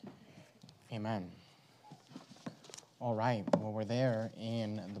Amen. All right, well, we're there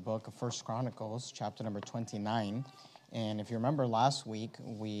in the book of 1 Chronicles, chapter number 29. And if you remember last week,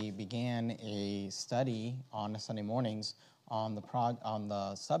 we began a study on Sunday mornings on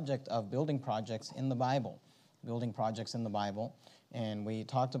the subject of building projects in the Bible. Building projects in the Bible. And we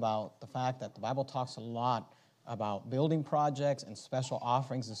talked about the fact that the Bible talks a lot about building projects and special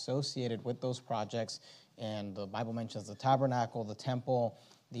offerings associated with those projects. And the Bible mentions the tabernacle, the temple,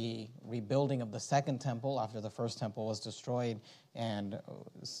 the rebuilding of the second temple after the first temple was destroyed, and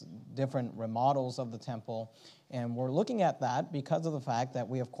different remodels of the temple. And we're looking at that because of the fact that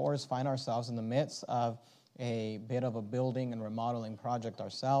we, of course, find ourselves in the midst of a bit of a building and remodeling project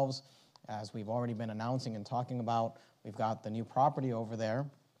ourselves. As we've already been announcing and talking about, we've got the new property over there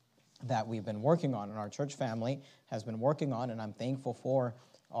that we've been working on, and our church family has been working on, and I'm thankful for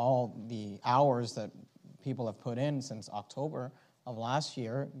all the hours that people have put in since October of last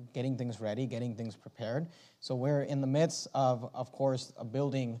year, getting things ready, getting things prepared. So we're in the midst of course, a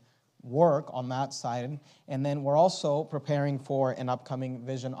building work on that side. And then we're also preparing for an upcoming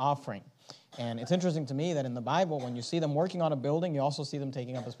vision offering. And it's interesting to me that in the Bible, when you see them working on a building, you also see them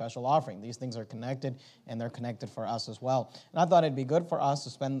taking up a special offering. These things are connected, and they're connected for us as well. And I thought it'd be good for us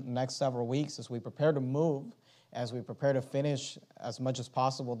to spend the next several weeks as we prepare to move, as we prepare to finish as much as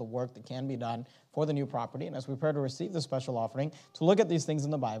possible the work that can be done for the new property, and as we prepare to receive the special offering, to look at these things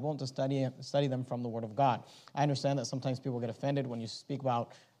in the Bible and to study them from the Word of God. I understand that sometimes people get offended when you speak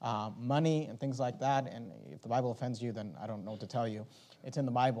about money and things like that, and if the Bible offends you, then I don't know what to tell you. It's in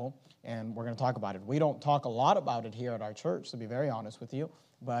the Bible, and we're going to talk about it. We don't talk a lot about it here at our church, to be very honest with you,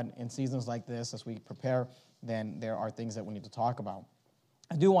 but in seasons like this, as we prepare, then there are things that we need to talk about.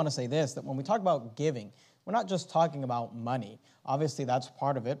 I do want to say this, that when we talk about giving, we're not just talking about money. Obviously, that's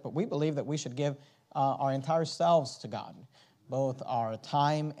part of it, but we believe that we should give our entire selves to God, both our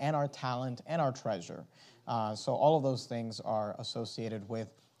time and our talent and our treasure. So all of those things are associated with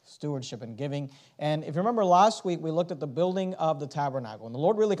stewardship and giving. And if you remember last week, we looked at the building of the tabernacle. And the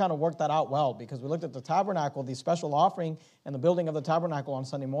Lord really kind of worked that out well, because we looked at the tabernacle, the special offering, and the building of the tabernacle on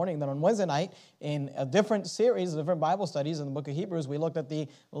Sunday morning. Then on Wednesday night, in a different series, different Bible studies in the book of Hebrews, we looked at the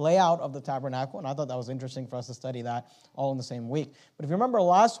layout of the tabernacle. And I thought that was interesting for us to study that all in the same week. But if you remember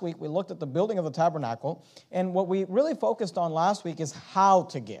last week, we looked at the building of the tabernacle. And what we really focused on last week is how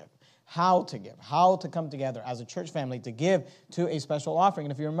to give. How to give, how to come together as a church family to give to a special offering.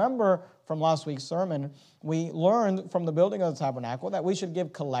 And if you remember from last week's sermon, we learned from the building of the tabernacle that we should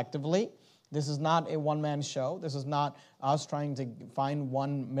give collectively. This is not a one-man show. This is not us trying to find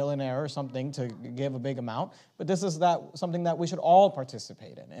one millionaire or something to give a big amount. But this is something that we should all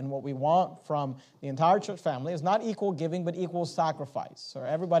participate in. And what we want from the entire church family is not equal giving, but equal sacrifice. For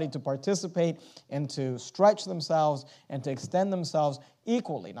everybody to participate and to stretch themselves and to extend themselves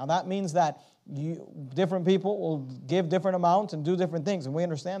equally. Now that means that different people will give different amounts and do different things, and we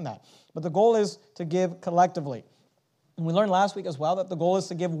understand that. But the goal is to give collectively. And we learned last week as well that the goal is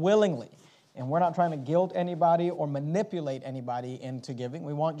to give willingly. And we're not trying to guilt anybody or manipulate anybody into giving.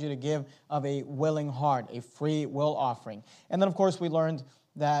 We want you to give of a willing heart, a free will offering. And then, of course, we learned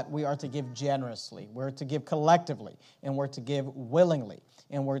that we are to give generously. We're to give collectively, and we're to give willingly,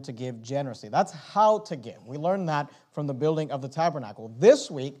 and we're to give generously. That's how to give. We learned that from the building of the tabernacle.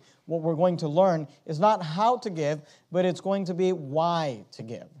 This week, what we're going to learn is not how to give, but it's going to be why to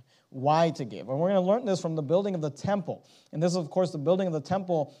give. Why to give. And we're going to learn this from the building of the temple. And this is, of course, the building of the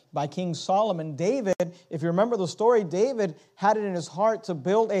temple by King Solomon. David, if you remember the story, David had it in his heart to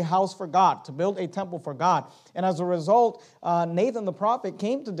build a house for God, to build a temple for God. And as a result, Nathan the prophet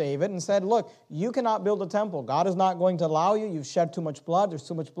came to David and said, look, you cannot build a temple. God is not going to allow you. You've shed too much blood. There's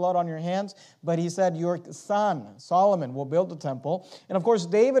too much blood on your hands. But he said, your son, Solomon, will build the temple. And of course,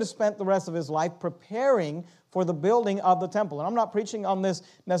 David spent the rest of his life preparing for the building of the temple. And I'm not preaching on this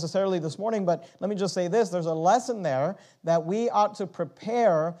necessarily this morning, but let me just say this. There's a lesson there that we ought to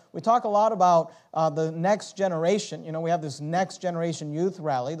prepare. We talk a lot about the next generation. You know, we have this next generation youth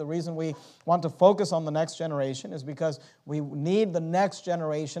rally. The reason we want to focus on the next generation is because we need the next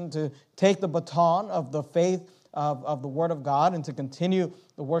generation to take the baton of the faith of the Word of God and to continue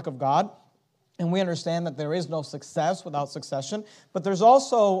the work of God. And we understand that there is no success without succession, but there's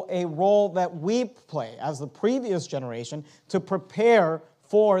also a role that we play as the previous generation to prepare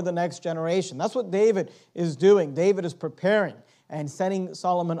for the next generation. That's what David is doing. David is preparing and setting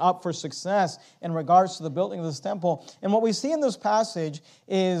Solomon up for success in regards to the building of this temple. And what we see in this passage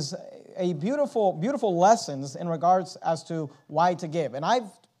is a beautiful, beautiful lessons in regards as to why to give. And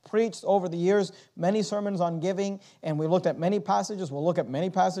I've preached over the years many sermons on giving, and we looked at many passages. We'll look at many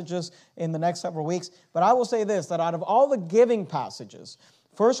passages in the next several weeks. But I will say this, that out of all the giving passages,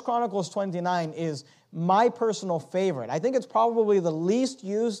 1 Chronicles 29 is my personal favorite. I think it's probably the least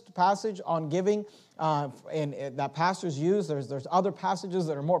used passage on giving that pastors use. There's other passages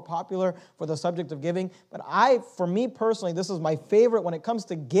that are more popular for the subject of giving. But for me personally, this is my favorite when it comes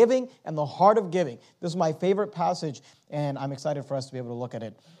to giving and the heart of giving. This is my favorite passage, and I'm excited for us to be able to look at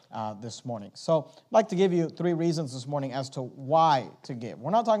it this morning. So I'd like to give you 3 reasons this morning as to why to give.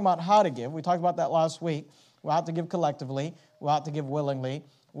 We're not talking about how to give. We talked about that last week. We ought to give collectively. We ought to give willingly.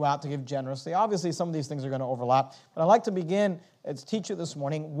 We ought to give generously. Obviously, some of these things are going to overlap. But I'd like to begin to teach you this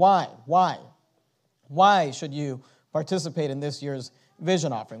morning why. Why should you participate in this year's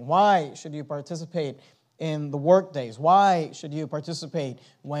vision offering? Why should you participate in the work days? Why should you participate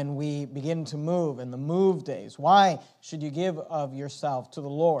when we begin to move in the move days? Why should you give of yourself to the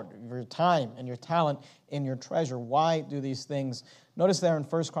Lord, your time and your talent and your treasure? Why do these things? Notice there in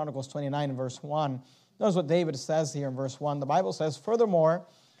 1 Chronicles 29 and verse 1, notice what David says here in verse 1. The Bible says, "Furthermore,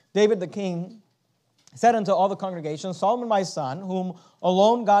 David the king said unto all the congregation, Solomon my son, whom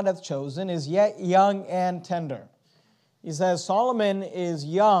alone God hath chosen, is yet young and tender." He says Solomon is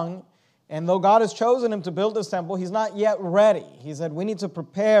young, and though God has chosen him to build this temple, he's not yet ready. He said we need to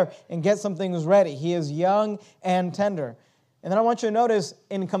prepare and get some things ready. He is young and tender. And then I want you to notice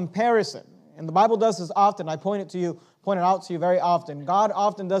in comparison, and the Bible does this often, I point it out to you very often. God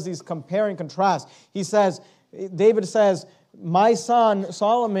often does these compare and contrast. David says, my son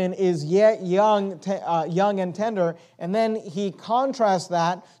Solomon is yet young and tender. And then he contrasts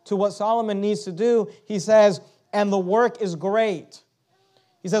that to what Solomon needs to do. He says, and the work is great.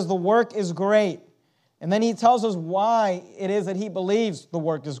 He says the work is great. And then he tells us why it is that he believes the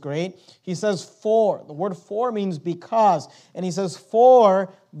work is great. He says for. The word for means because. And he says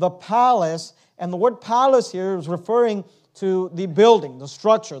for the palace. And the word palace here is referring to the building, the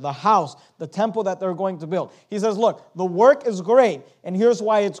structure, the house, the temple that they're going to build. He says, look, the work is great, and here's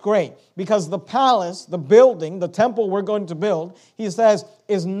why it's great. Because the palace, the building, the temple we're going to build, he says,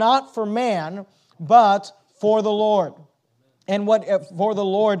 is not for man, but for the Lord. And for the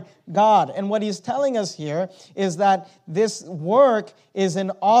Lord God. And what he's telling us here is that this work is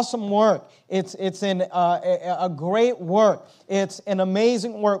an awesome work. It's a great work. It's an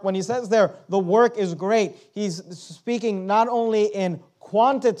amazing work. When he says there, the work is great, he's speaking not only in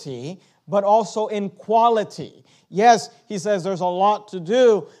quantity, but also in quality. Yes, he says there's a lot to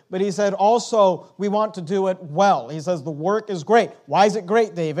do, but he said also we want to do it well. He says the work is great. Why is it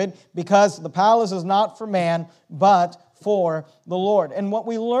great, David? Because the palace is not for man, but for the Lord. And what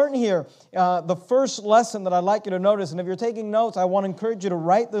we learn here, the first lesson that I'd like you to notice, and if you're taking notes, I want to encourage you to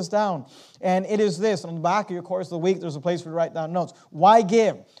write this down. And it is this. On the back of your course of the week, there's a place for you to write down notes. Why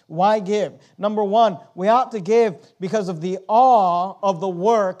give? Why give? Number one, we ought to give because of the awe of the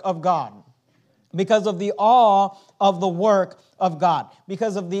work of God. Because of the awe of the work of God.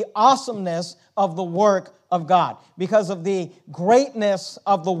 Because of the awesomeness of the work of God. Because of the greatness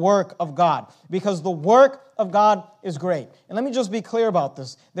of the work of God. Because the work of God is great. And let me just be clear about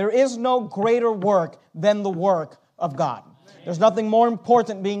this. There is no greater work than the work of God. There's nothing more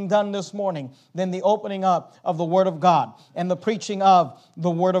important being done this morning than the opening up of the Word of God and the preaching of the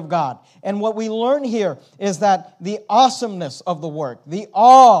Word of God. And what we learn here is that the awesomeness of the work, the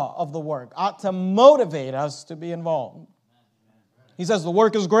awe of the work, ought to motivate us to be involved. He says the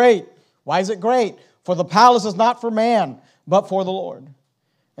work is great. Why is it great? For the palace is not for man, but for the Lord.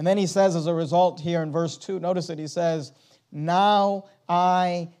 And then he says as a result here in verse 2, notice that he says, now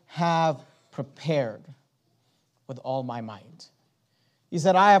I have prepared with all my might. He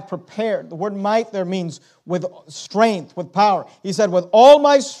said, I have prepared. The word might there means with strength, with power. He said, with all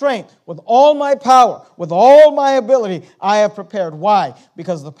my strength, with all my power, with all my ability, I have prepared. Why?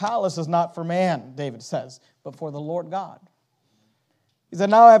 Because the palace is not for man, David says, but for the Lord God. He said,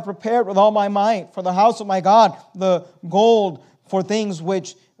 now I have prepared with all my might for the house of my God, the gold for things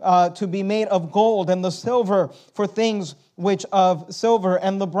which to be made of gold, and the silver for things which of silver,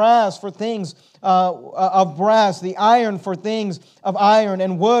 and the brass for things of brass, the iron for things of iron,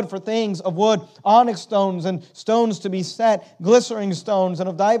 and wood for things of wood, onyx stones and stones to be set, glittering stones, and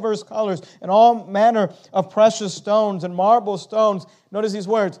of diverse colors, and all manner of precious stones and marble stones. Notice these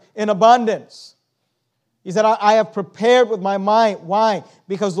words, in abundance. He said, I have prepared with my might. Why?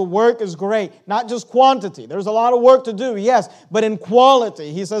 Because the work is great. Not just quantity. There's a lot of work to do, yes, but in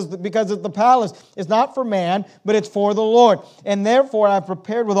quality. He says, because the palace is not for man, but it's for the Lord. And therefore, I have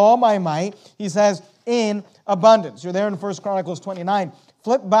prepared with all my might, he says, in abundance. You're there in 1 Chronicles 29.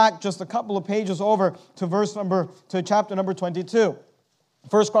 Flip back just a couple of pages over to chapter number 22.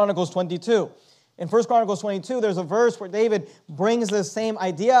 1 Chronicles 22. In 1 Chronicles 22, there's a verse where David brings this same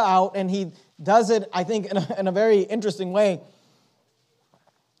idea out, and he does it, I think, in a very interesting way.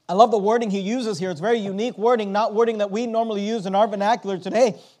 I love the wording he uses here. It's very unique wording, not wording that we normally use in our vernacular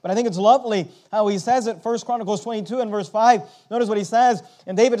today, but I think it's lovely how he says it. 1 Chronicles 22 and verse 5. Notice what he says.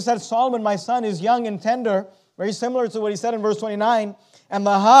 And David said, Solomon, my son, is young and tender. Very similar to what he said in verse 29. And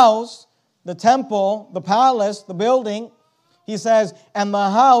the house, the temple, the palace, the building, he says, and the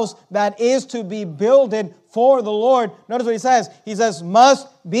house that is to be builded for the Lord. Notice what he says. He says, must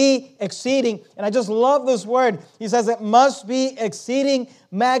be exceeding. And I just love this word. He says it must be exceeding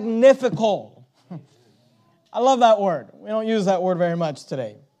magnifical. I love that word. We don't use that word very much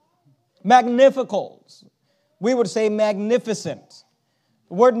today. Magnifical. We would say magnificent.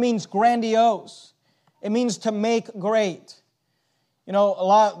 The word means grandiose. It means to make great. You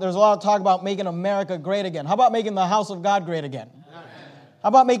know, there's a lot of talk about making America great again. How about making the house of God great again? How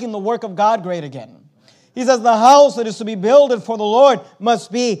about making the work of God great again? He says the house that is to be builded for the Lord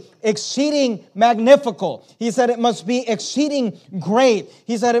must be exceeding magnifical. He said it must be exceeding great.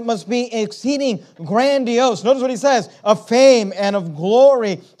 He said it must be exceeding grandiose. Notice what he says, of fame and of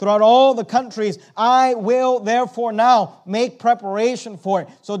glory throughout all the countries. I will therefore now make preparation for it.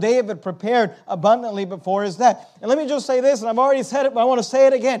 So David prepared abundantly before his death. And let me just say this, and I've already said it, but I want to say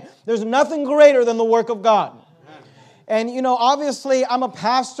it again. There's nothing greater than the work of God. And, you know, obviously, I'm a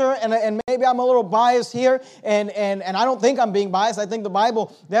pastor, and maybe I'm a little biased here, and I don't think I'm being biased. I think the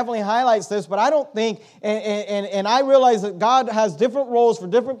Bible definitely highlights this, but I don't think, and I realize that God has different roles for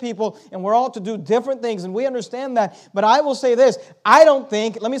different people, and we're all to do different things, and we understand that. But I will say this, I don't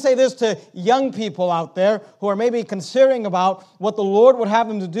think, let me say this to young people out there who are maybe considering about what the Lord would have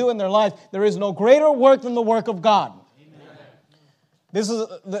them to do in their lives. There is no greater work than the work of God. This is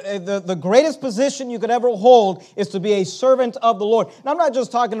the greatest position you could ever hold is to be a servant of the Lord. And I'm not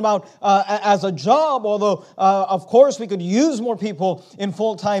just talking about as a job, although, of course, we could use more people in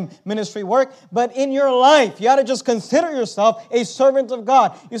full-time ministry work. But in your life, you ought to just consider yourself a servant of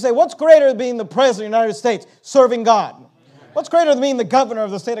God. You say, what's greater than being the President of the United States? Serving God. What's greater than being the governor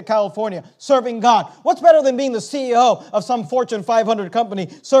of the state of California? Serving God. What's better than being the CEO of some Fortune 500 company?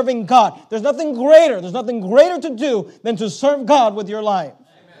 Serving God. There's nothing greater to do than to serve God with your life.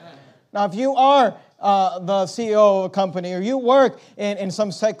 Amen. Now, if you are the CEO of a company, or you work in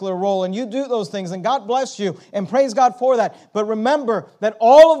some secular role, and you do those things, and God bless you, and praise God for that. But remember that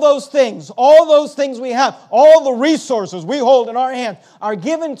all those things we have, all the resources we hold in our hands are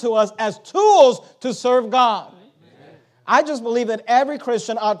given to us as tools to serve God. I just believe that every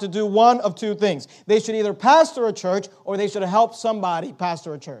Christian ought to do one of two things. They should either pastor a church or they should help somebody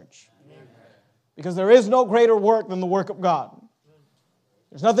pastor a church. Because there is no greater work than the work of God.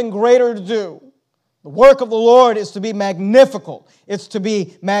 There's nothing greater to do. The work of the Lord is to be magnifical. It's to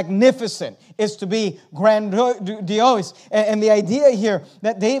be magnificent. It's to be grandiose. And the idea here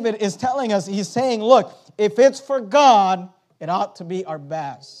that David is telling us, he's saying, look, if it's for God, it ought to be our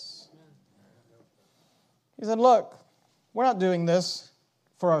best. He said, look, we're not doing this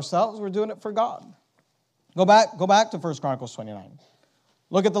for ourselves. We're doing it for God. Go back to 1 Chronicles 29.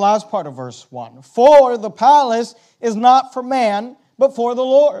 Look at the last part of verse 1. For the palace is not for man, but for the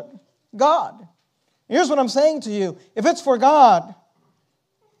Lord, God. Here's what I'm saying to you. If it's for God,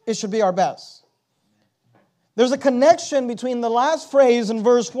 it should be our best. There's a connection between the last phrase in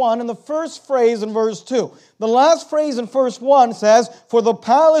verse 1 and the first phrase in verse 2. The last phrase in verse 1 says, for the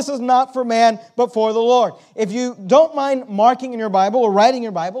palace is not for man, but for the Lord. If you don't mind marking in your Bible or writing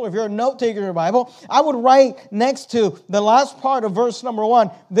your Bible, or if you're a note taker in your Bible, I would write next to the last part of verse number 1,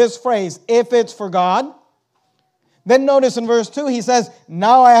 this phrase, if it's for God. Then notice in verse 2, he says,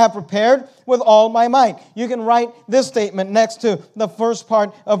 now I have prepared with all my might. You can write this statement next to the first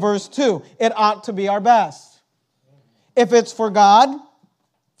part of verse 2. It ought to be our best. If it's for God,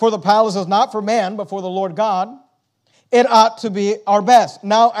 for the palace is not for man, but for the Lord God, it ought to be our best.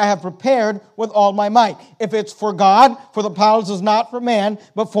 Now I have prepared with all my might. If it's for God, for the palace is not for man,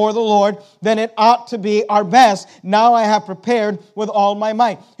 but for the Lord, then it ought to be our best. Now I have prepared with all my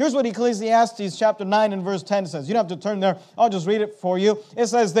might. Here's what Ecclesiastes chapter 9 and verse 10 says. You don't have to turn there. I'll just read it for you. It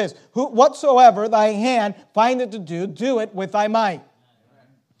says this, whatsoever thy hand findeth to do, do it with thy might.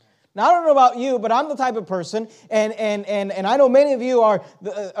 Now, I don't know about you, but I'm the type of person, and I know many of you are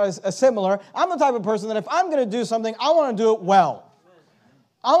similar. I'm the type of person that if I'm going to do something, I want to do it well.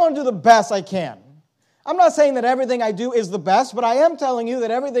 I want to do the best I can. I'm not saying that everything I do is the best, but I am telling you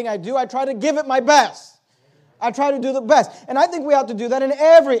that everything I do, I try to give it my best. I try to do the best. And I think we ought to do that in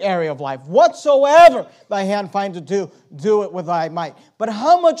every area of life. Whatsoever thy hand find to do, do it with thy might. But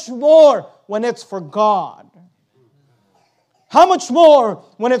how much more when it's for God? How much more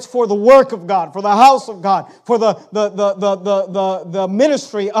when it's for the work of God, for the house of God, for the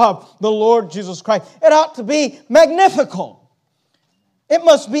ministry of the Lord Jesus Christ? It ought to be magnifical. It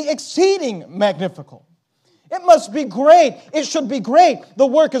must be exceeding magnifical. It must be great. It should be great. The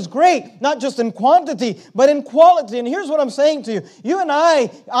work is great, not just in quantity, but in quality. And here's what I'm saying to you. You and I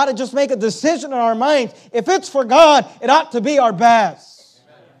ought to just make a decision in our minds. If it's for God, it ought to be our best.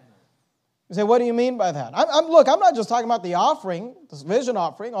 You say, what do you mean by that? Look, I'm not just talking about the offering, this vision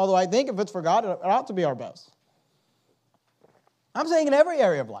offering, although I think if it's for God, it ought to be our best. I'm saying in every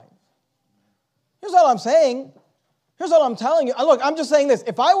area of life. Here's all I'm saying. Here's all I'm telling you. Look, I'm just saying this.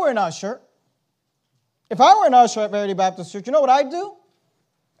 If I were an usher at Verity Baptist Church, you know what I'd do?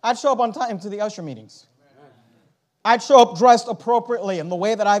 I'd show up on time to the usher meetings. I'd show up dressed appropriately in the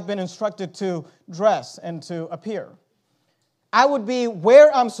way that I've been instructed to dress and to appear. I would be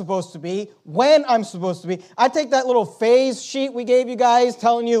where I'm supposed to be, when I'm supposed to be. I'd take that little phase sheet we gave you guys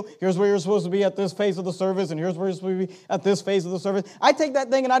telling you, here's where you're supposed to be at this phase of the service, and here's where you're supposed to be at this phase of the service. I'd take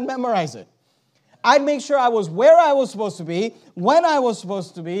that thing and I'd memorize it. I'd make sure I was where I was supposed to be, when I was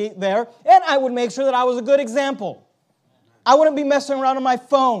supposed to be there, and I would make sure that I was a good example. I wouldn't be messing around on my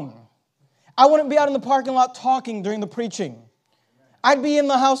phone. I wouldn't be out in the parking lot talking during the preaching. I'd be in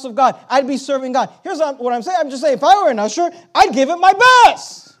the house of God. I'd be serving God. Here's what I'm saying. I'm just saying, if I were an usher, I'd give it my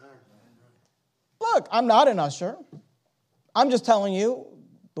best. Look, I'm not an usher. I'm just telling you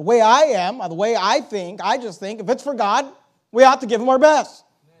the way I am, the way I think. I just think if it's for God, we ought to give Him our best.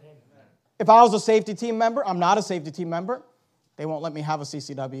 If I was a safety team member, I'm not a safety team member. They won't let me have a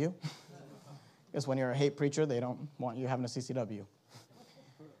CCW. Because when you're a hate preacher, they don't want you having a CCW.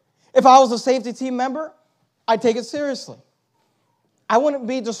 If I was a safety team member, I'd take it seriously. I wouldn't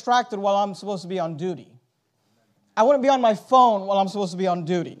be distracted while I'm supposed to be on duty. I wouldn't be on my phone while I'm supposed to be on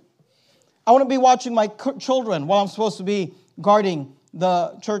duty. I wouldn't be watching my children while I'm supposed to be guarding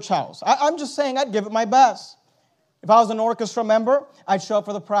the church house. I'm just saying I'd give it my best. If I was an orchestra member, I'd show up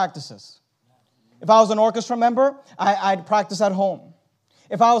for the practices. If I was an orchestra member, I'd practice at home.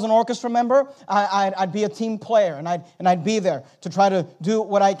 If I was an orchestra member, I'd be a team player, and I'd be there to try to do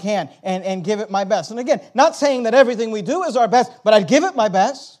what I can and give it my best. And again, not saying that everything we do is our best, but I'd give it my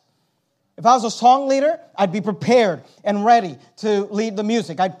best. If I was a song leader, I'd be prepared and ready to lead the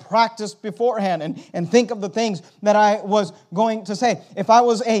music. I'd practice beforehand and think of the things that I was going to say. If I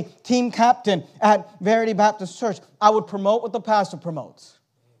was a team captain at Verity Baptist Church, I would promote what the pastor promotes.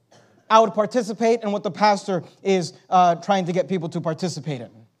 I would participate in what the pastor is trying to get people to participate in.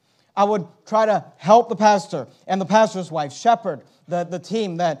 I would try to help the pastor and the pastor's wife shepherd the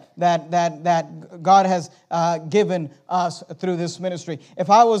team that God has given us through this ministry. If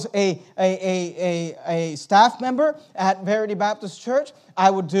I was a staff member at Verity Baptist Church, I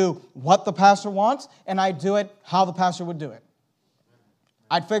would do what the pastor wants, and I'd do it how the pastor would do it.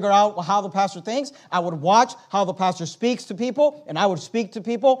 I'd figure out how the pastor thinks. I would watch how the pastor speaks to people, and I would speak to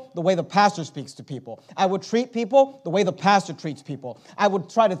people the way the pastor speaks to people. I would treat people the way the pastor treats people. I would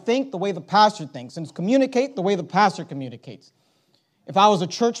try to think the way the pastor thinks and communicate the way the pastor communicates. If I was a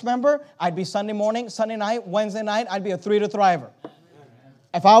church member, I'd be Sunday morning, Sunday night, Wednesday night, I'd be a 3-to-thriver.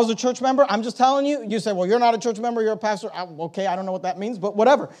 If I was a church member, I'm just telling you, you say, well, you're not a church member, you're a pastor. Okay, I don't know what that means, but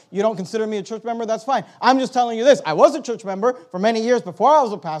whatever. You don't consider me a church member, that's fine. I'm just telling you this. I was a church member for many years before I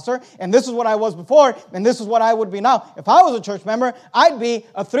was a pastor, and this is what I was before, and this is what I would be now. If I was a church member, I'd be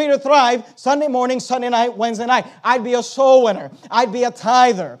a 3-to-thrive, Sunday morning, Sunday night, Wednesday night. I'd be a soul winner. I'd be a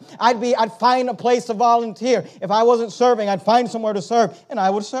tither. I'd find a place to volunteer. If I wasn't serving, I'd find somewhere to serve, and I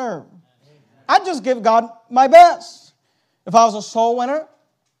would serve. I'd just give God my best. If I was a soul winner,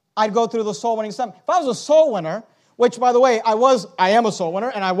 I'd go through the soul winning seminar. If I was a soul winner, which, by the way, I am a soul winner,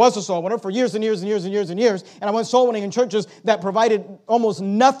 and I was a soul winner for years and years and years and years and years, and I went soul winning in churches that provided almost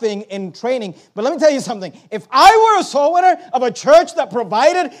nothing in training. But let me tell you something. If I were a soul winner of a church that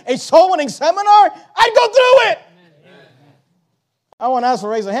provided a soul winning seminar, I'd go through it. I won't ask for a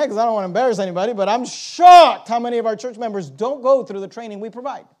raise of hand because I don't want to embarrass anybody, but I'm shocked how many of our church members don't go through the training we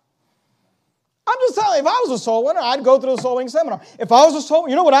provide. I'm just telling you, if I was a soul winner, I'd go through the soul winning seminar. If I was a soul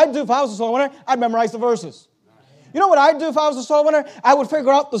winner, you know what I'd do if I was a soul winner? I'd memorize the verses. You know what I'd do if I was a soul winner? I would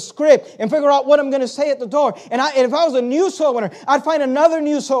figure out the script and figure out what I'm going to say at the door. And if I was a new soul winner, I'd find another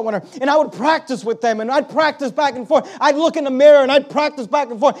new soul winner, and I would practice with them, and I'd practice back and forth. I'd look in the mirror, and I'd practice back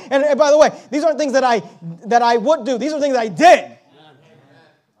and forth. And by the way, these aren't things that I would do. These are things that I did.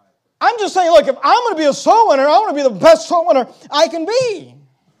 I'm just saying, look, if I'm going to be a soul winner, I want to be the best soul winner I can be.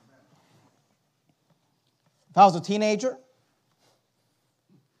 If I was a teenager,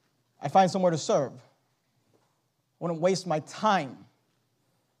 I'd find somewhere to serve. I wouldn't waste my time.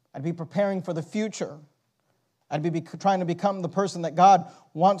 I'd be preparing for the future. I'd be trying to become the person that God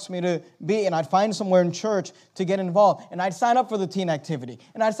wants me to be, and I'd find somewhere in church to get involved, and I'd sign up for the teen activity,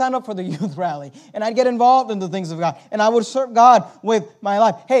 and I'd sign up for the youth rally, and I'd get involved in the things of God, and I would serve God with my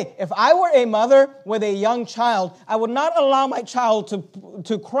life. Hey, if I were a mother with a young child, I would not allow my child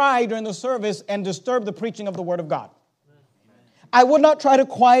to cry during the service and disturb the preaching of the Word of God. I would not try to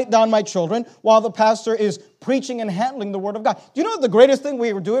quiet down my children while the pastor is preaching and handling the Word of God. Do you know the greatest thing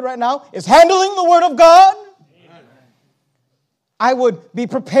we are doing right now is handling the Word of God? I would be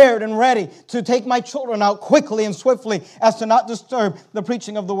prepared and ready to take my children out quickly and swiftly as to not disturb the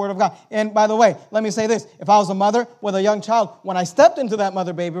preaching of the Word of God. And by the way, let me say this. If I was a mother with a young child, when I stepped into that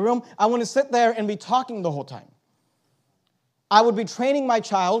mother-baby room, I wouldn't sit there and be talking the whole time. I would be training my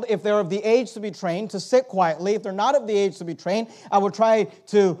child, if they're of the age to be trained, to sit quietly. If they're not of the age to be trained, I would try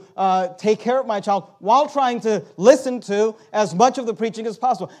to take care of my child while trying to listen to as much of the preaching as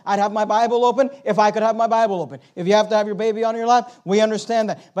possible. I'd have my Bible open if I could have my Bible open. If you have to have your baby on your lap, we understand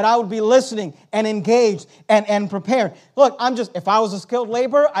that. But I would be listening and engaged and prepared. Look, if I was a skilled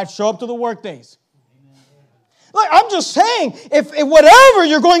laborer, I'd show up to the work days. Look, I'm just saying, if whatever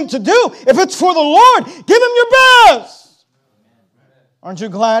you're going to do, if it's for the Lord, give Him your best. Aren't you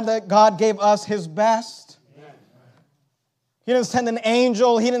glad that God gave us His best? He didn't send an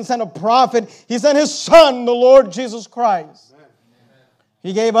angel. He didn't send a prophet. He sent His Son, the Lord Jesus Christ.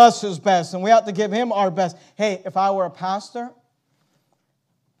 He gave us His best, and we ought to give Him our best. Hey, if I were a pastor,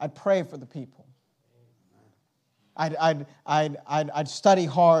 I'd pray for the people. I'd study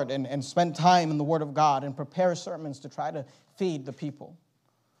hard and spend time in the Word of God and prepare sermons to try to feed the people.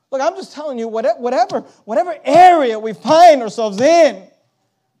 Look, I'm just telling you, whatever area we find ourselves in,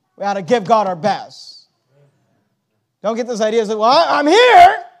 we ought to give God our best. Don't get this idea that, well, I'm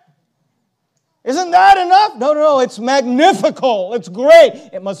here. Isn't that enough? No, it's magnifical. It's great.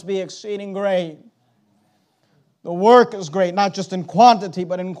 It must be exceeding great. The work is great, not just in quantity,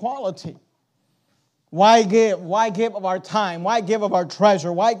 but in quality. Why give? Why give of our time? Why give of our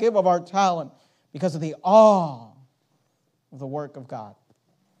treasure? Why give of our talent? Because of the awe of the work of God.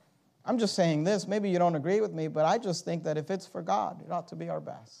 I'm just saying this. Maybe you don't agree with me, but I just think that if it's for God, it ought to be our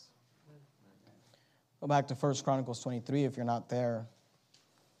best. Go back to 1 Chronicles 23 if you're not there.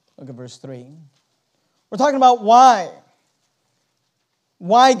 Look at verse 3. We're talking about why.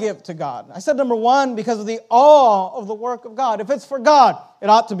 Why give to God? I said number one, because of the awe of the work of God. If it's for God, it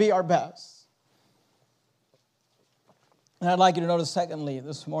ought to be our best. And I'd like you to notice, secondly,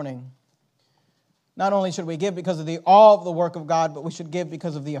 this morning, not only should we give because of the awe of the work of God, but we should give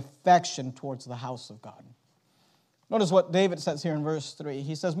because of the affection towards the house of God. Notice what David says here in verse 3.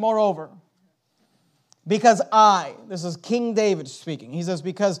 He says, moreover, because this is King David speaking. He says,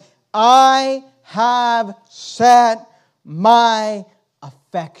 because I have set my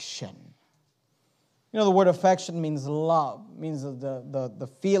affection. You know, the word affection means love, means the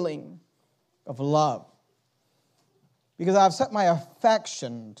feeling of love. Because I have set my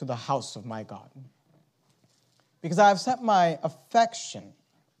affection to the house of my God. Because I have set my affection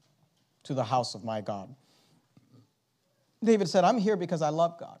to the house of my God. David said, I'm here because I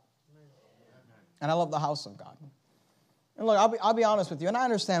love God. And I love the house of God. And look, I'll be honest with you, and I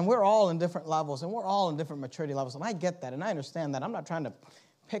understand we're all in different levels, and we're all in different maturity levels, and I get that, and I understand that. I'm not trying to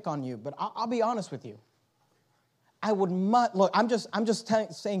pick on you, but I'll be honest with you. Look, I'm just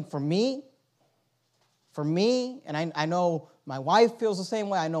saying for me, and I know my wife feels the same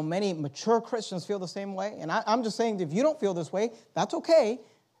way. I know many mature Christians feel the same way. And I'm just saying, if you don't feel this way, that's okay.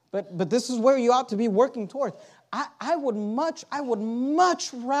 But this is where you ought to be working towards. I would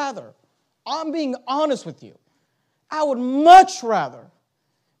much rather, I'm being honest with you, I would much rather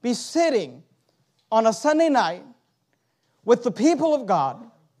be sitting on a Sunday night with the people of God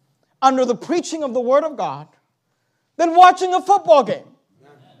under the preaching of the Word of God than watching a football game.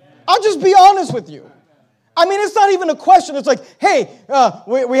 I'll just be honest with you. I mean, it's not even a question. It's like, hey,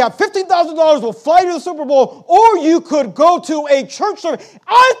 we have $15,000. We'll fly to the Super Bowl. Or you could go to a church service. It's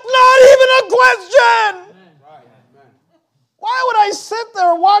not even a question. Why would I sit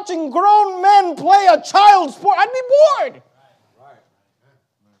there watching grown men play a child's sport? I'd be bored.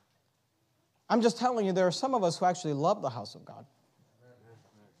 I'm just telling you, there are some of us who actually love the house of God.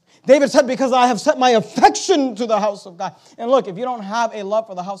 David said, because I have set my affection to the house of God. And look, if you don't have a love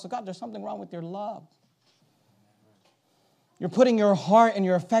for the house of God, there's something wrong with your love. You're putting your heart and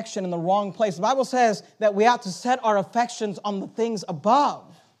your affection in the wrong place. The Bible says that we ought to set our affections on the things above.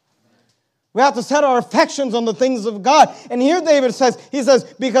 We have to set our affections on the things of God. And here David says, he says,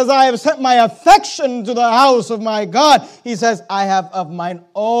 because I have set my affection to the house of my God, he says, I have of mine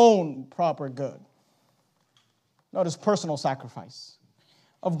own proper good. Notice personal sacrifice.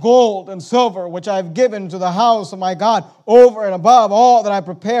 of gold and silver, which I have given to the house of my God, over and above all that I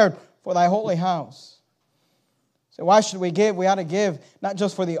prepared for thy holy house. So why should we give? We ought to give not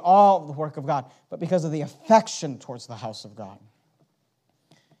just for the all of the work of God, but because of the affection towards the house of God.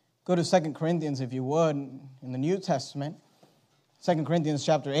 Go to 2 Corinthians, if you would, in the New Testament. 2 Corinthians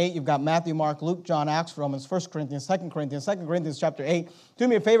chapter 8, you've got Matthew, Mark, Luke, John, Acts, Romans, 1 Corinthians, 2 Corinthians, 2 Corinthians chapter 8. Do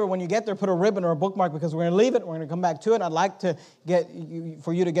me a favor, when you get there, put a ribbon or a bookmark, because we're going to leave it, we're going to come back to it. I'd like to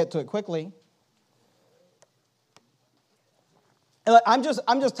for you to get to it quickly. And I'm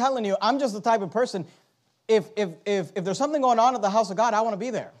just telling you, I'm just the type of person, if there's something going on at the house of God, I want to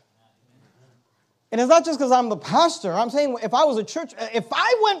be there. And it's not just because I'm the pastor. I'm saying if I went to a church, if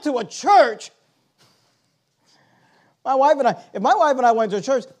my wife and I went to a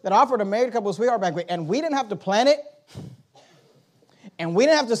church that offered a married couple sweetheart banquet, and we didn't have to plan it, and we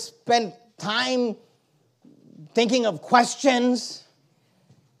didn't have to spend time thinking of questions.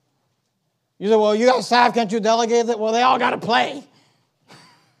 You say, well, you got staff, can't you delegate it? Well, they all got to play.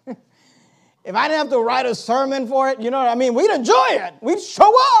 If I didn't have to write a sermon for it, you know what I mean? We'd enjoy it. We'd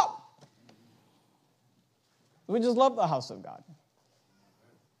show up. We just love the house of God.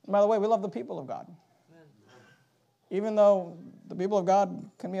 And by the way, we love the people of God. Even though the people of God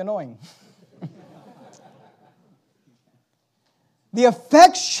can be annoying. The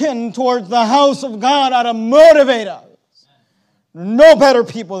affection towards the house of God ought to motivate us. No better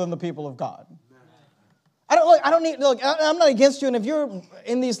people than the people of God. I'm not against you, and if you're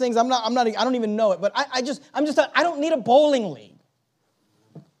in these things, I don't even know it, but I don't need a bowling league.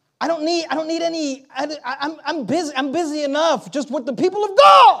 I don't need any. I'm busy enough just with the people of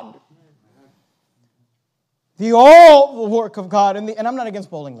God. The work of God, and I'm not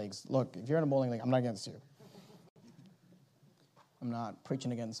against bowling leagues. Look, if you're in a bowling league, I'm not against you. I'm not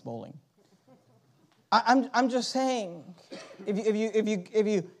preaching against bowling. I'm just saying,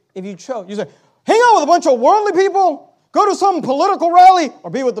 if you chose, you say, hang out with a bunch of worldly people, go to some political rally, or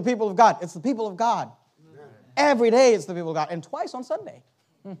be with the people of God. It's the people of God. Every day it's the people of God, and twice on Sunday.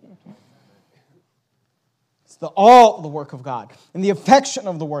 It's the work of God and the affection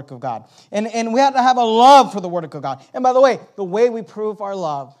of the work of God. And we have to have a love for the word of God. And by the way we prove our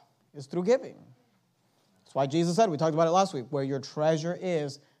love is through giving. That's why Jesus said, we talked about it last week, where your treasure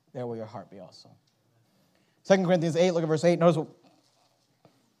is, there will your heart be also. 2 Corinthians 8, look at verse 8. Notice what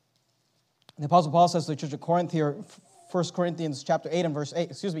the Apostle Paul says to the church of Corinth here, 1 Corinthians chapter 8 and verse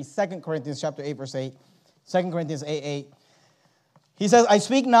 8. 2 Corinthians chapter 8, verse 8. 2 Corinthians 8. He says, I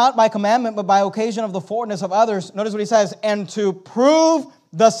speak not by commandment, but by occasion of the forwardness of others. Notice what he says, and to prove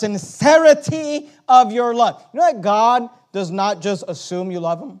the sincerity of your love. You know that God does not just assume you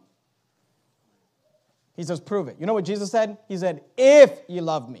love him? He says, prove it. You know what Jesus said? He said, if you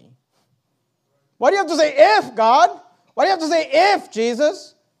love me. Why do you have to say if, God? Why do you have to say if,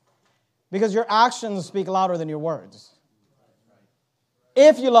 Jesus? Because your actions speak louder than your words.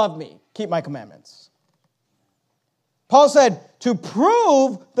 If you love me, keep my commandments. Paul said, to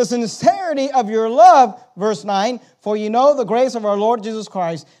prove the sincerity of your love, verse 9, for you know the grace of our Lord Jesus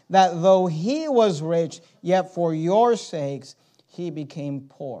Christ, that though he was rich, yet for your sakes he became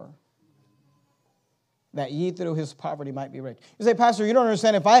poor, that ye through his poverty might be rich. You say, Pastor, you don't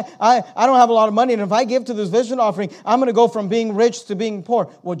understand. If I don't have a lot of money, and if I give to this vision offering, I'm going to go from being rich to being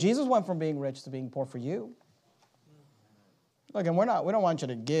poor. Well, Jesus went from being rich to being poor for you. Look, and we don't want you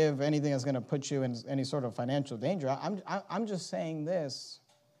to give anything that's going to put you in any sort of financial danger. I'm just saying this.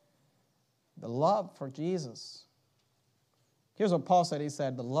 The love for Jesus. Here's what Paul said. He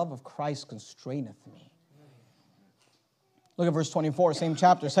said, the love of Christ constraineth me. Look at verse 24, same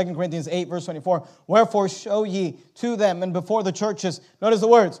chapter, 2 Corinthians 8, verse 24. Wherefore show ye to them and before the churches, notice the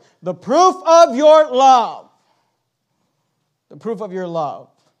words, the proof of your love. The proof of your love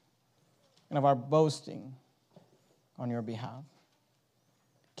and of our boasting on your behalf.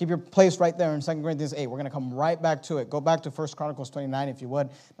 Keep your place right there in 2 Corinthians 8. We're going to come right back to it. Go back to 1 Chronicles 29 if you would.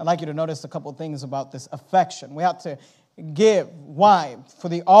 I'd like you to notice a couple things about this affection. We have to give. Why? For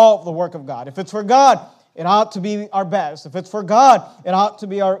all of the work of God. If it's for God, it ought to be our best. If it's for God, it ought to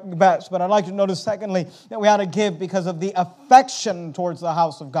be our best. But I'd like you to notice, secondly, that we ought to give because of the affection towards the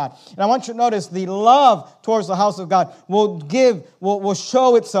house of God. And I want you to notice the love towards the house of God will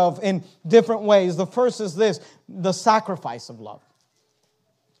show itself in different ways. The first is this, the sacrifice of love.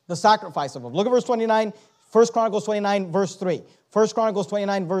 The sacrifice of love. Look at verse 29, 1 Chronicles 29, verse 3. 1 Chronicles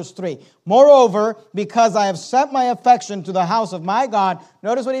 29, verse 3. Moreover, because I have set my affection to the house of my God,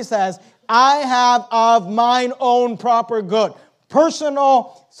 notice what he says, I have of mine own proper good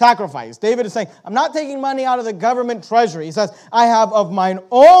personal sacrifice. David is saying, I'm not taking money out of the government treasury. He says, I have of mine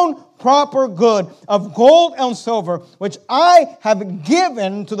own proper good of gold and silver, which I have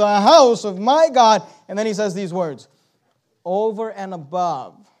given to the house of my God. And then he says these words, over and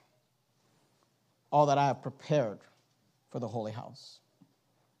above all that I have prepared for the holy house.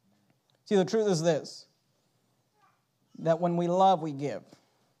 See, the truth is this, that when we love, we give.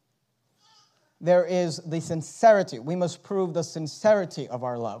 There is the sincerity. We must prove the sincerity of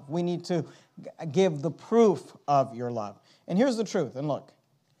our love. We need to give the proof of your love. And here's the truth. And look,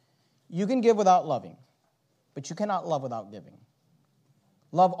 you can give without loving, but you cannot love without giving.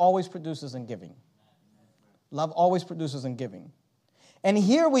 Love always produces in giving. Love always produces in giving. And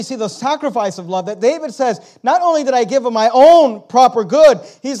here we see the sacrifice of love that David says, not only did I give of my own proper good,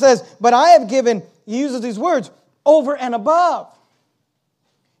 he says, but I have given, he uses these words, over and above.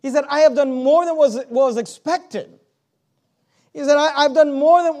 He said, I have done more than was expected. He said, I've done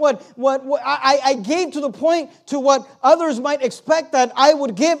more than what I gave to the point to what others might expect that I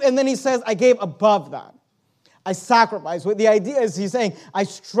would give. And then he says, I gave above that. I sacrificed. The idea is he's saying, I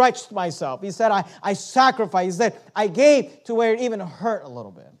stretched myself. He said, I sacrificed. He said, I gave to where it even hurt a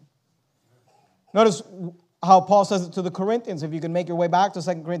little bit. Notice how Paul says it to the Corinthians. If you can make your way back to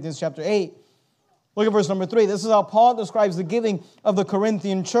 2 Corinthians chapter 8. Look at verse number 3. This is how Paul describes the giving of the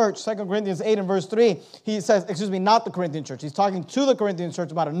Corinthian church. 2 Corinthians 8 and verse 3. He says, not the Corinthian church. He's talking to the Corinthian church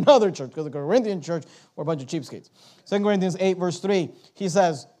about another church, because the Corinthian church were a bunch of cheapskates. 2 Corinthians 8 verse 3. He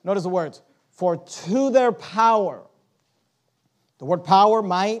says, notice the words, for to their power. The word power,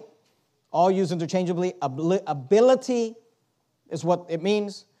 might, all used interchangeably. Ability is what it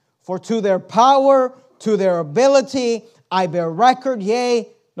means. For to their power, to their ability, I bear record, yea,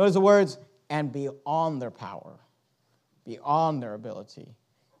 notice the words, and beyond their power, beyond their ability.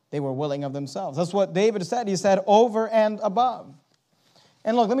 They were willing of themselves. That's what David said. He said, over and above.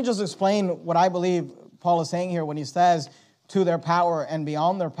 And look, let me just explain what I believe Paul is saying here when he says, to their power and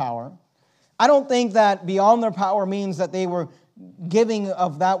beyond their power. I don't think that beyond their power means that they were giving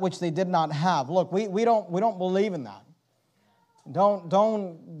of that which they did not have. Look, we don't believe in that.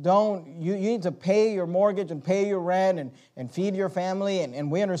 You need to pay your mortgage and pay your rent and feed your family,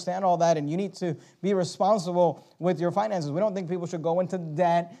 and we understand all that, and you need to be responsible with your finances. We don't think people should go into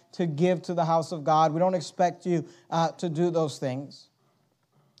debt to give to the house of God. We don't expect you to do those things.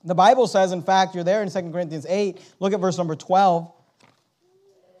 The Bible says, in fact, you're there in 2 Corinthians 8, look at verse number 12.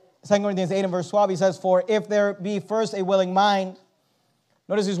 2 Corinthians 8 and verse 12, he says, for if there be first a willing mind,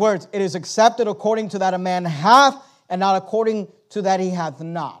 notice these words, it is accepted according to that a man hath, and not according to that he hath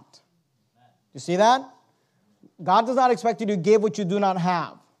not. You see that? God does not expect you to give what you do not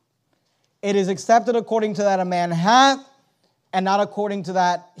have. It is accepted according to that a man hath, and not according to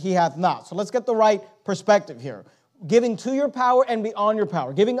that he hath not. So let's get the right perspective here. Giving to your power and beyond your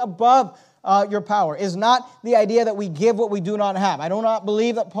power. Giving above your power is not the idea that we give what we do not have. I do not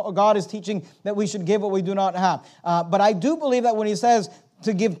believe that God is teaching that we should give what we do not have. But I do believe that when he says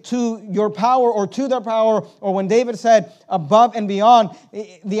to give to your power or to their power, or when David said above and beyond,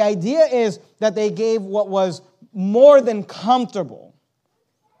 the idea is that they gave what was more than comfortable.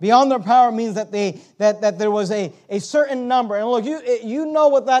 Beyond their power means that that there was a certain number. And look, you know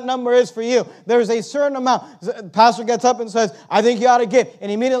what that number is for you. There's a certain amount. The pastor gets up and says, I think you ought to give.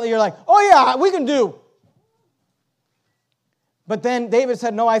 And immediately you're like, oh yeah, we can do. But then David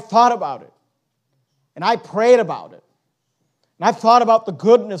said, no, I thought about it. And I prayed about it. And I've thought about the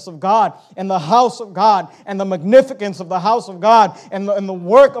goodness of God and the house of God and the magnificence of the house of God and the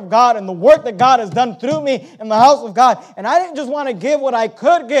work of God and the work that God has done through me in the house of God. And I didn't just want to give what I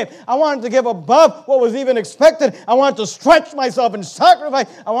could give. I wanted to give above what was even expected. I wanted to stretch myself and sacrifice.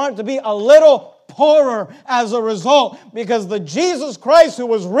 I wanted to be a little poorer as a result, because the Jesus Christ who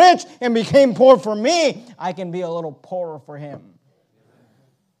was rich and became poor for me, I can be a little poorer for him.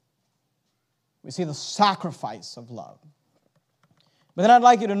 We see the sacrifice of love. But then I'd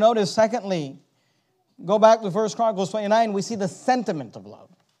like you to notice, secondly, go back to 1 Chronicles 29, we see the sentiment of love.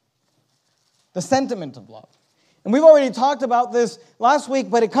 The sentiment of love. And we've already talked about this last week,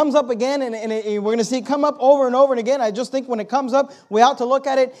 but it comes up again, and we're going to see it come up over and over and again. I just think when it comes up, we ought to look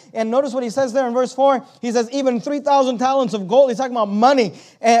at it. And notice what he says there in verse 4. He says, even 3,000 talents of gold. He's talking about money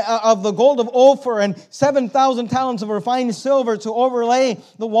of the gold of Ophir, and 7,000 talents of refined silver to overlay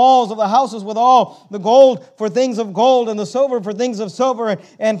the walls of the houses with all. The gold for things of gold, and the silver for things of silver,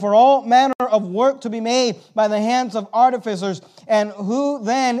 and for all manner of work to be made by the hands of artificers. And who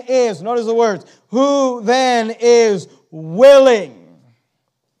then is, notice the words, who then is willing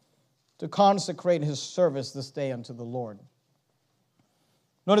to consecrate his service this day unto the Lord?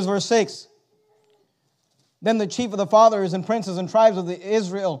 Notice verse 6. Then the chief of the fathers and princes and tribes of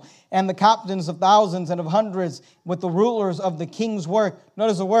Israel and the captains of thousands and of hundreds with the rulers of the king's work,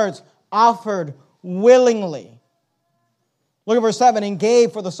 notice the words, offered willingly. Look at verse 7, and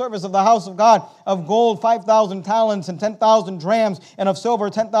gave for the service of the house of God of gold 5,000 talents and 10,000 drams, and of silver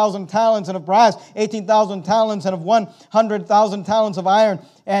 10,000 talents, and of brass 18,000 talents, and of 100,000 talents of iron.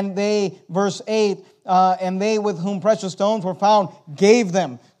 And they, verse 8, and they with whom precious stones were found gave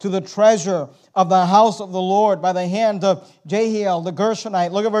them to the treasure of the house of the Lord by the hand of Jehiel the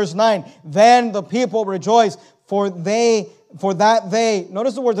Gershonite. Look at verse 9. Then the people rejoiced, for that they,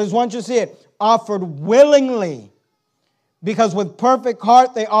 notice the words, I just want you to see it, offered willingly. Because with perfect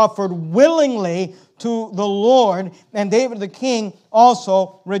heart they offered willingly to the Lord, and David the king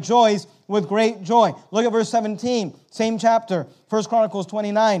also rejoiced with great joy. Look at verse 17, same chapter, 1 Chronicles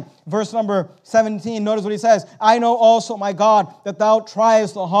 29, verse number 17. Notice what he says. I know also, my God, that thou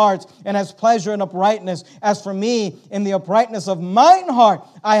triest the hearts and hast pleasure in uprightness. As for me, in the uprightness of mine heart,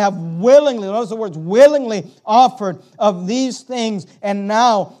 I have willingly, notice the words, willingly offered of these things, and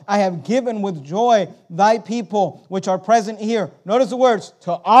now I have given with joy thy people which are present here. Notice the words,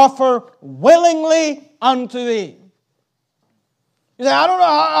 to offer willingly unto thee. You say, I don't know,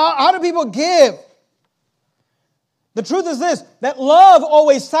 how do people give? The truth is this, that love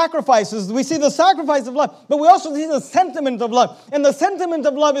always sacrifices. We see the sacrifice of love, but we also see the sentiment of love. And the sentiment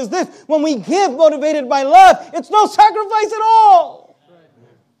of love is this, when we give motivated by love, it's no sacrifice at all.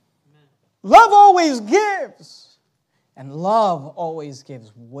 Love always gives, and love always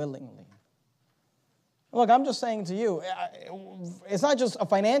gives willingly. Look, I'm just saying to you, it's not just a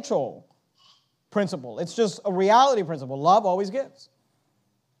financial principle. It's just a reality principle. Love always gives.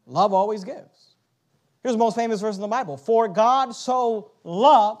 Love always gives. Here's the most famous verse in the Bible. For God so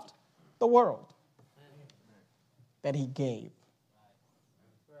loved the world that he gave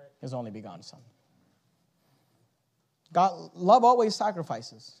his only begotten Son. Love always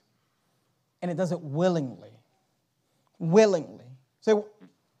sacrifices. And it does it willingly. Willingly. So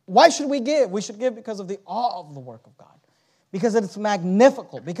why should we give? We should give because of the awe of the work of God. Because it's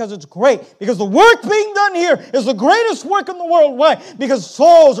magnificent, because it's great, because the work being done here is the greatest work in the world. Why? Because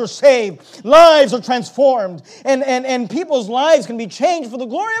souls are saved, lives are transformed, and people's lives can be changed for the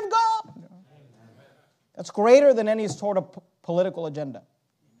glory of God. That's greater than any sort of political agenda.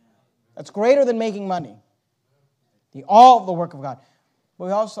 That's greater than making money. The awe of the work of God. But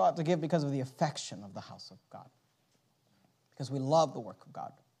we also have to give because of the affection of the house of God. Because we love the work of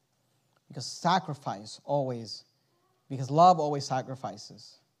God. Because love always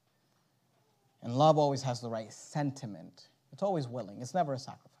sacrifices. And love always has the right sentiment. It's always willing. It's never a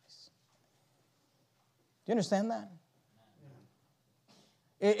sacrifice. Do you understand that?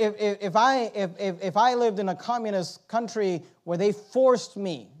 If I lived in a communist country where they forced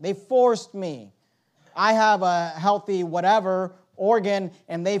me, I have a healthy whatever organ,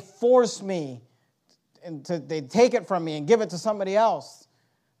 and they force me, they take it from me and give it to somebody else,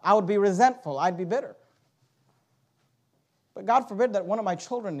 I would be resentful. I'd be bitter. But God forbid that one of my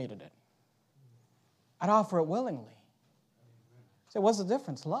children needed it. I'd offer it willingly. Say, what's the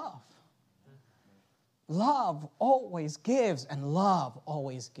difference? Love. Love always gives, and love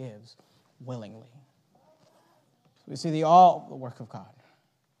always gives willingly. So we see the awe of the work of God.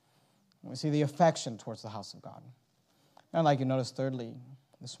 We see the affection towards the house of God. And I'd like you to notice thirdly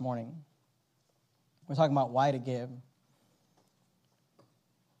this morning, we're talking about why to give.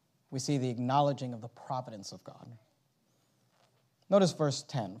 We see the acknowledging of the providence of God. Notice verse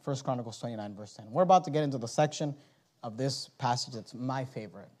 10, 1 Chronicles 29, verse 10. We're about to get into the section of this passage that's my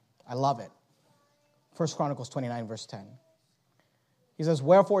favorite. I love it. 1 Chronicles 29, verse 10. He says,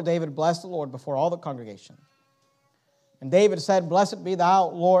 wherefore David blessed the Lord before all the congregation. And David said, blessed be thou,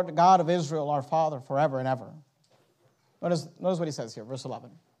 Lord God of Israel, our Father, forever and ever. Notice what he says here, verse 11.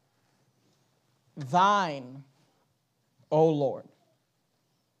 Thine, O Lord,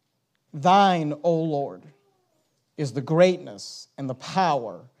 is the greatness and the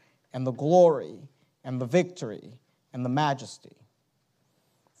power and the glory and the victory and the majesty.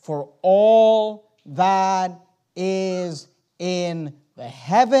 For all that is in the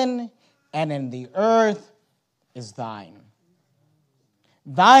heaven and in the earth is thine.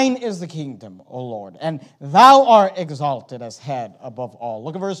 Thine is the kingdom, O Lord, and thou art exalted as head above all.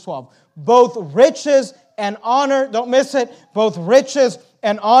 Look at verse 12. Both riches and honor, don't miss it, both riches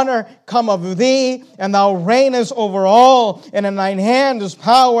and honor come of thee, and thou reignest over all, and in thine hand is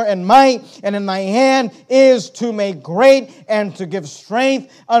power and might, and in thy hand is to make great and to give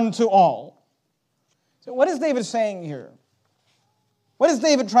strength unto all. So what is David saying here? What is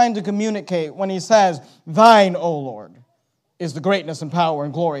David trying to communicate when he says, thine, O Lord, is the greatness and power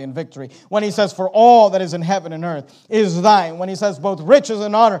and glory and victory. When he says, for all that is in heaven and earth is thine. When he says, both riches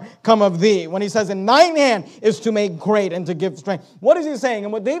and honor come of thee. When he says, in thine hand is to make great and to give strength. What is he saying?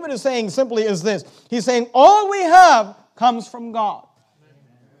 And what David is saying simply is this. He's saying, all we have comes from God.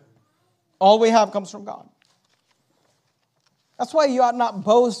 All we have comes from God. That's why you ought not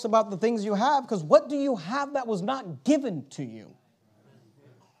boast about the things you have, because what do you have that was not given to you?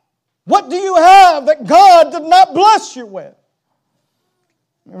 What do you have that God did not bless you with?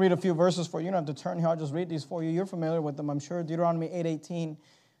 Let me read a few verses for you. You don't have to turn here. I'll just read these for you. You're familiar with them, I'm sure. Deuteronomy 8:18.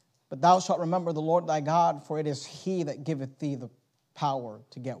 But thou shalt remember the Lord thy God, for it is he that giveth thee the power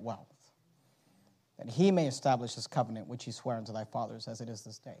to get wealth, that he may establish his covenant, which he sware unto thy fathers, as it is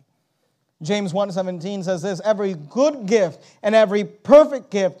this day. James 1:17 says this, every good gift and every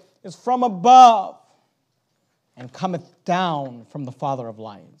perfect gift is from above and cometh down from the Father of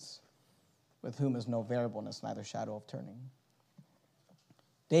lights, with whom is no variableness, neither shadow of turning.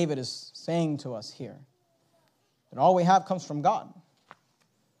 David is saying to us here that all we have comes from God.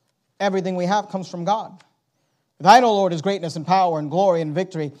 Everything we have comes from God. Thine, O Lord, is greatness and power and glory and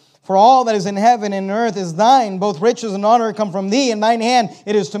victory. For all that is in heaven and earth is thine. Both riches and honor come from thee. In thine hand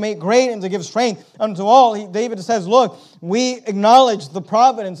it is to make great and to give strength unto all. David says, look, we acknowledge the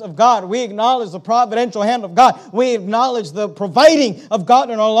providence of God. We acknowledge the providential hand of God. We acknowledge the providing of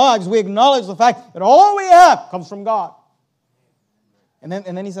God in our lives. We acknowledge the fact that all we have comes from God. And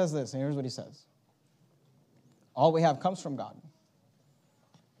then he says this, and here's what he says. All we have comes from God.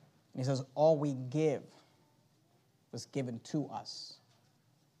 And he says, all we give was given to us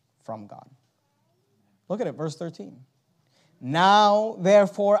from God. Look at it, verse 13. Now,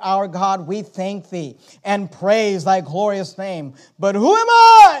 therefore, our God, we thank thee and praise thy glorious name. But who am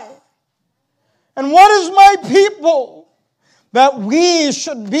I? And what is my people that we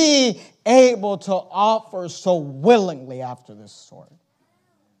should be able to offer so willingly after this sort? Do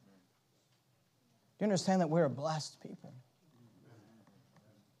you understand that we're a blessed people?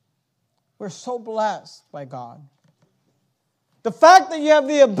 We're so blessed by God. The fact that you have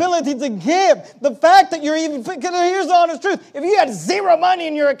the ability to give, the fact that you're even, here's the honest truth, if you had zero money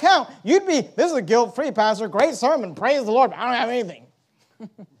in your account, you'd be, this is a guilt-free, pastor, great sermon, praise the Lord, but I don't have anything.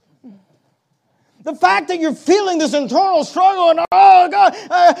 The fact that you're feeling this internal struggle and, oh, God,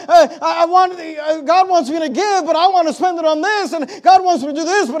 God wants me to give, but I want to spend it on this, and God wants me to do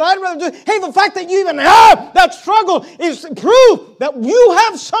this, but I'd rather do, hey, the fact that you even have that struggle is proof that you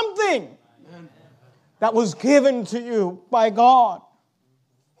have something that was given to you by God.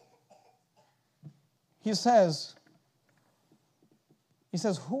 He says,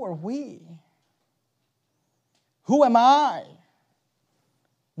 who are we? Who am I?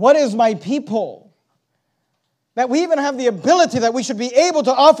 What is my people? That we even have the ability that we should be able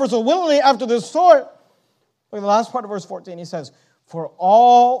to offer so willingly after this sort. Look at the last part of verse 14. He says, for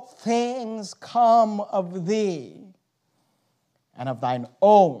all things come of thee, and of thine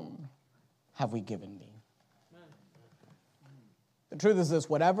own have we given thee. The truth is this,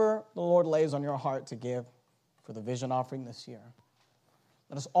 whatever the Lord lays on your heart to give for the vision offering this year,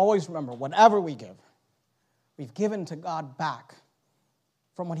 let us always remember, whatever we give, we've given to God back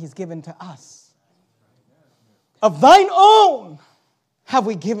from what he's given to us. Of thine own have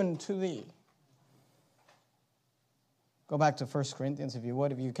we given to thee. Go back to 1 Corinthians, if you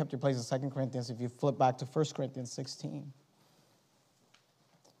would. If you kept your place in 2 Corinthians, if you flip back to 1 Corinthians 16.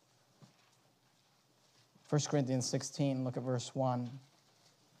 1 Corinthians 16, look at verse 1.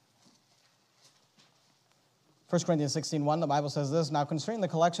 1 Corinthians 16:1, the Bible says this, now concerning the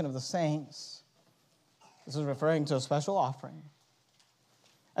collection of the saints, this is referring to a special offering.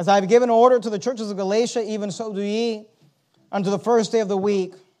 As I have given order to the churches of Galatia, even so do ye unto the first day of the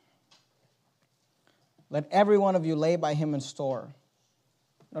week. Let every one of you lay by him in store.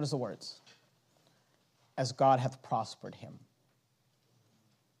 Notice the words. As God hath prospered him.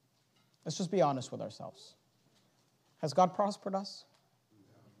 Let's just be honest with ourselves. Has God prospered us?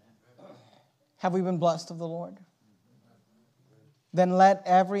 Have we been blessed of the Lord? Then let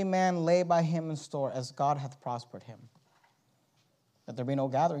every man lay by him in store as God hath prospered him. That there be no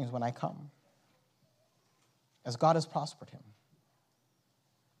gatherings when I come, as God has prospered him.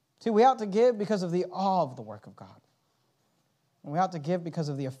 See, we ought to give because of the awe of the work of God. And we ought to give because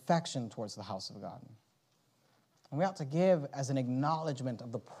of the affection towards the house of God. And we ought to give as an acknowledgement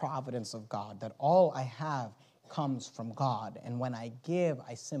of the providence of God, that all I have comes from God. And when I give,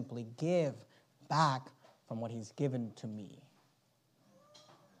 I simply give back from what he's given to me.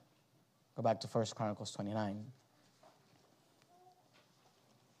 Go back to 1 Chronicles 29.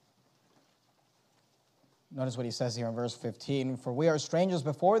 Notice what he says here in verse 15. For we are strangers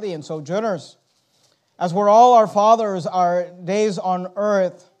before thee and sojourners, As we're all our fathers, our days on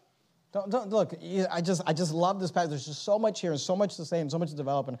earth. Don't look, I just love this passage. There's just so much here, and so much to say, and so much to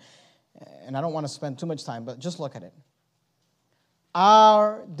develop, and I don't want to spend too much time, but just look at it.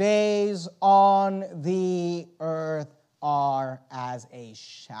 Our days on the earth are as a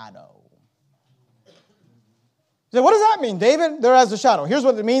shadow. So what does that mean, David? They're as a shadow. Here's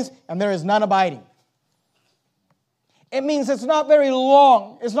what it means, and there is none abiding. It means it's not very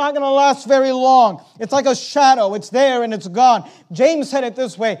long. It's not going to last very long. It's like a shadow. It's there and it's gone. James said it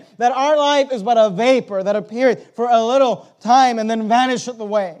this way, that our life is but a vapor that appeareth for a little time and then vanisheth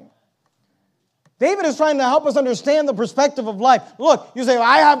away. David is trying to help us understand the perspective of life. Look, you say, well,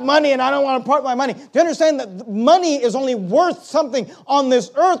 I have money and I don't want to part my money. Do you understand that money is only worth something on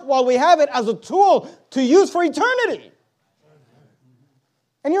this earth while we have it as a tool to use for eternity?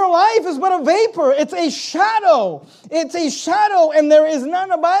 And your life is but a vapor. It's a shadow. It's a shadow, and there is none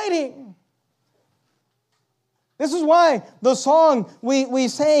abiding. This is why the song we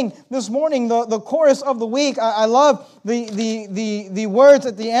sang this morning, the chorus of the week, I love the words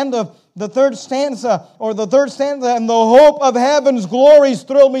at the end of the third stanza, and the hope of heaven's glories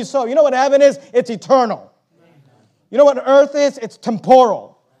thrill me so. You know what heaven is? It's eternal. You know what earth is? It's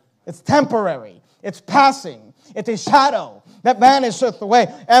temporal. It's temporary. It's passing. It's a shadow that vanisheth away.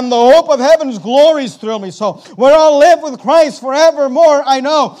 And the hope of heaven's glories thrill me so. Where I'll live with Christ forevermore, I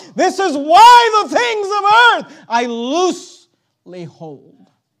know. This is why the things of earth I loosely hold.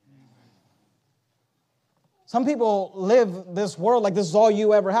 Some people live this world like this is all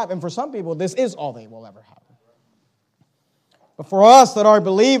you ever have. And for some people, this is all they will ever have. But for us that are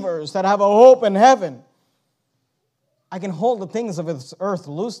believers, that have a hope in heaven, I can hold the things of this earth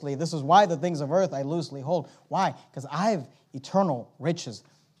loosely. This is why the things of earth I loosely hold. Why? Because I have eternal riches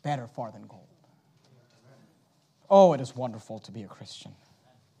better far than gold. Oh, it is wonderful to be a Christian.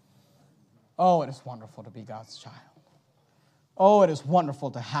 Oh, it is wonderful to be God's child. Oh, it is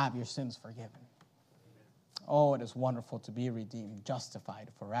wonderful to have your sins forgiven. Oh, it is wonderful to be redeemed, justified,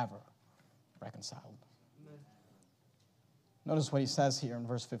 forever reconciled. Notice what he says here in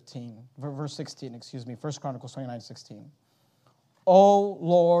verse 16, 1 Chronicles 29:16. O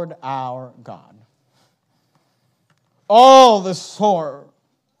Lord our God, all the store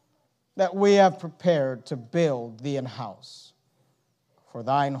that we have prepared to build thee an house for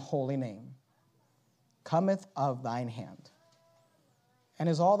thine holy name cometh of thine hand, and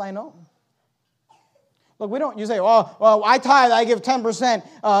is all thine own. Look, you say, oh, well, I tithe, I give 10%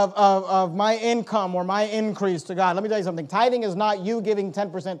 of my income or my increase to God. Let me tell you something. Tithing is not you giving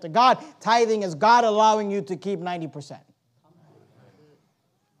 10% to God. Tithing is God allowing you to keep 90%.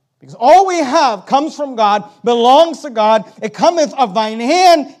 Because all we have comes from God, belongs to God. It cometh of thine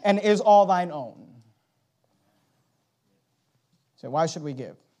hand and is all thine own. So why should we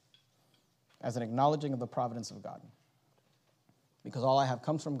give? As an acknowledging of the providence of God. Because all I have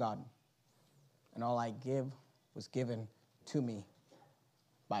comes from God. And all I give was given to me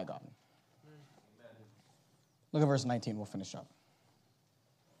by God. Look at verse 19. We'll finish up.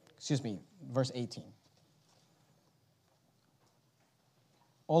 Verse 18.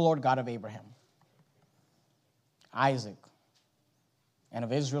 O Lord God of Abraham, Isaac, and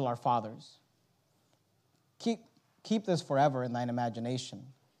of Israel our fathers, keep this forever in thine imagination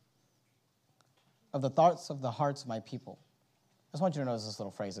of the thoughts of the hearts of my people. I just want you to notice this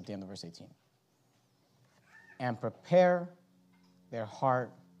little phrase at the end of verse 18. And prepare their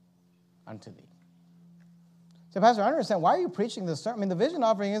heart unto thee. So, Pastor, I don't understand. Why are you preaching this sermon? I mean, the vision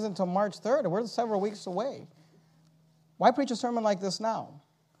offering isn't until March 3rd, and we're several weeks away. Why preach a sermon like this now?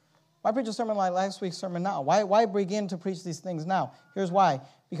 Why preach a sermon like last week's sermon now? Why begin to preach these things now? Here's why.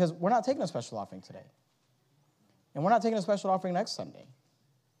 Because we're not taking a special offering today. And we're not taking a special offering next Sunday.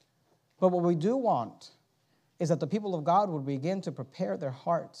 But what we do want is that the people of God would begin to prepare their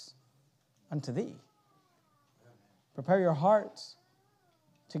hearts unto thee. Prepare your hearts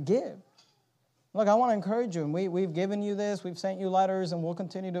to give. Look, I want to encourage you, and we've given you this, we've sent you letters, and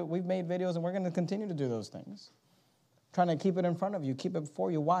we've made videos, and we're going to continue to do those things. Trying to keep it in front of you, keep it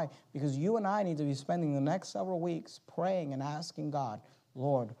before you. Why? Because you and I need to be spending the next several weeks praying and asking God,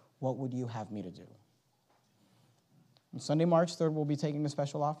 Lord, what would you have me to do? On Sunday, March 3rd, we'll be taking a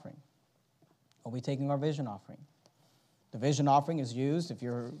special offering. We'll be taking our vision offering. The vision offering is used, if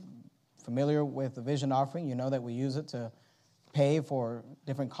you're familiar with the vision offering, you know that we use it to pay for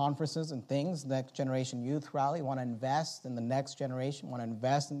different conferences and things. Next Generation Youth Rally, want to invest in the next generation, want to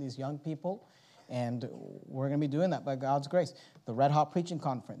invest in these young people, and we're going to be doing that by God's grace. The Red Hot Preaching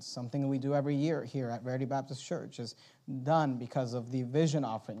Conference, something we do every year here at Verity Baptist Church, is done because of the vision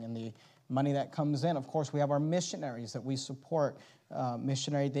offering and the money that comes in. Of course, we have our missionaries that we support.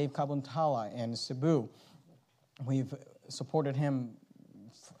 Missionary Dave Kabuntala in Cebu. We've supported him,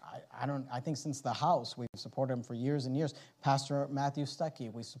 I think since the house. We've supported him for years and years. Pastor Matthew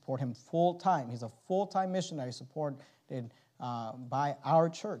Stuckey, we support him full-time. He's a full-time missionary supported by our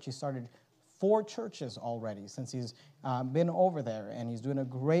church. He started 4 churches already since he's been over there, and he's doing a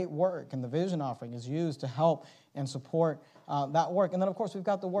great work, and the vision offering is used to help and support that work. And then, of course, we've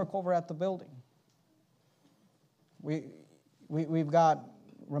got the work over at the building. We've got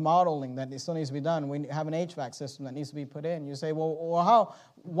remodeling that still needs to be done. We have an HVAC system that needs to be put in. You say, well how?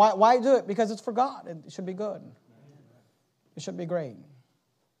 Why do it? Because it's for God. It should be good. It should be great.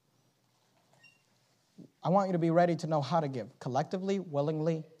 I want you to be ready to know how to give, collectively,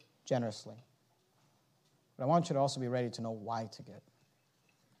 willingly, generously. But I want you to also be ready to know why to give.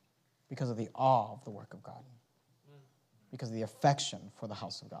 Because of the awe of the work of God. Because of the affection for the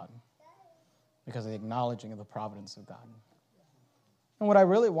house of God. Because of the acknowledging of the providence of God. And what I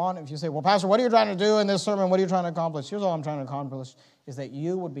really want, if you say, well, Pastor, what are you trying to do in this sermon? What are you trying to accomplish? Here's all I'm trying to accomplish, is that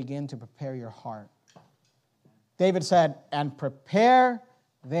you would begin to prepare your heart. David said, and prepare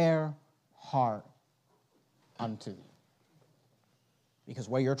their heart unto thee. Because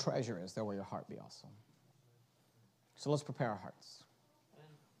where your treasure is, there will your heart be also. So let's prepare our hearts.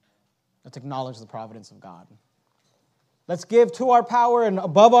 Let's acknowledge the providence of God. Let's give to our power and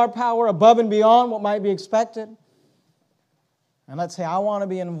above and beyond what might be expected. And let's say, I want to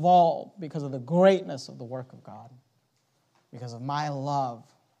be involved because of the greatness of the work of God, because of my love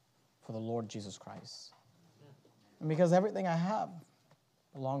for the Lord Jesus Christ, and because everything I have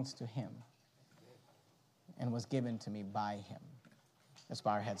belongs to Him and was given to me by Him. Let's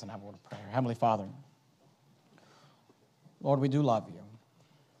bow our heads and have a word of prayer. Heavenly Father, Lord, we do love you.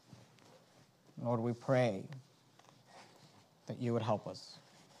 Lord, we pray that you would help us.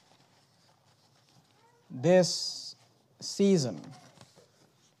 This season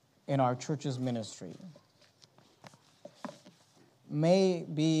in our church's ministry may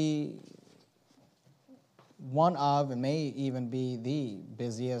be one of, and may even be the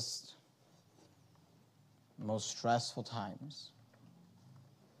busiest, most stressful times.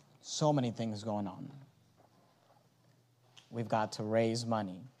 So many things going on. We've got to raise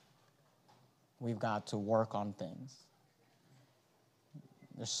money. We've got to work on things.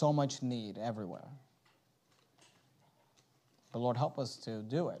 There's so much need everywhere. But Lord, help us to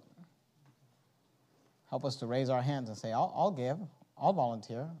do it. Help us to raise our hands and say, I'll give, I'll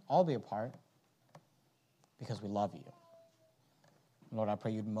volunteer, I'll be a part, because we love you. Lord, I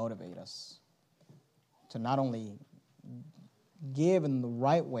pray you'd motivate us to not only give in the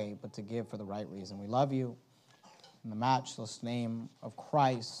right way, but to give for the right reason. We love you. In the matchless name of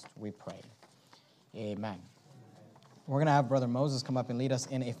Christ, we pray. Amen. We're going to have Brother Moses come up and lead us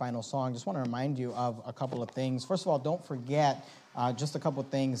in a final song. Just want to remind you of a couple of things. First of all, don't forget just a couple of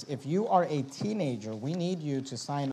things. If you are a teenager, we need you to sign